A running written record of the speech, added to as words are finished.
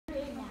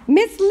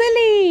Miss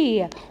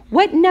Lily,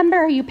 what number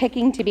are you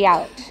picking to be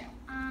out?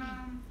 5.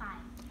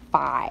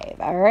 5.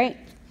 All right.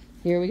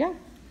 Here we go.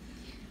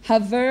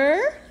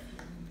 Hover.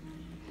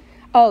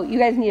 Oh, you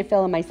guys need to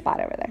fill in my spot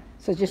over there.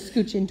 So just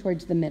scooch in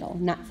towards the middle,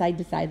 not side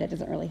to side. That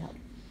doesn't really help.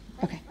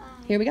 Okay.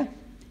 Here we go.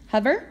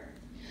 Hover.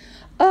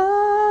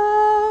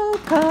 Oh,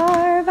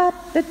 carve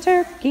up the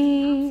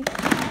turkey.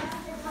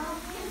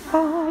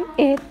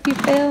 If you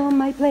fill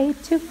my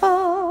plate too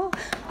full,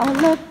 I'll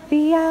look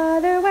the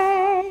other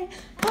way.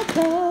 I'll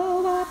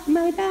blow up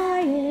my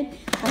diet.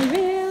 I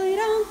really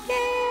don't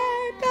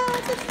care,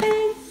 'cause it's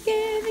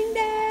Thanksgiving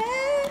Day.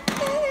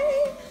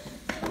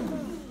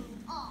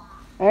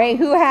 All right,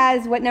 who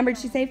has, what number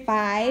did she say?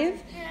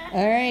 5?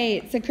 All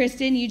right, so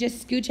Kristen, you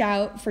just scooch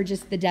out for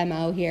just the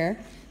demo here.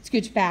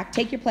 Scooch back,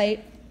 take your plate,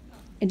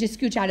 and just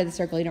scooch out of the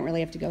circle. You don't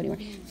really have to go anywhere.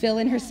 Fill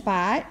in her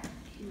spot.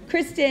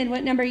 Kristen,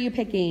 what number are you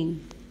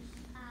picking?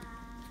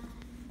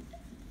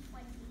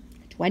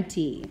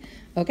 20.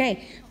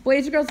 Okay,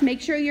 boys and girls,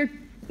 make sure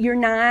you're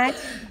not,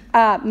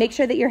 make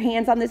sure that your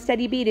hand's on the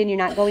steady beat and you're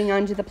not going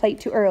onto the plate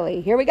too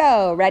early. Here we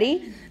go.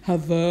 Ready?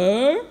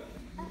 Hover.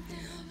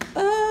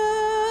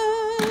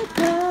 Oh,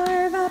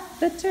 carve up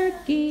the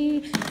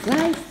turkey,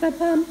 slice the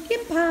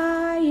pumpkin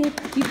pie.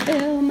 If you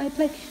fill my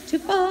plate too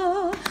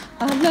full,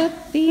 I'll look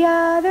the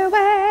other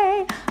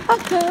way.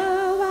 I'll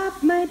go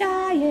up my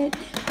diet.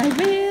 I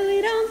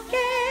really don't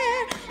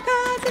care,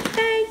 'cause it's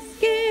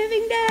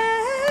Thanksgiving Day.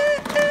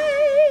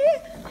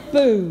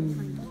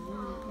 Boom.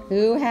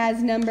 Who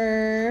has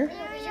number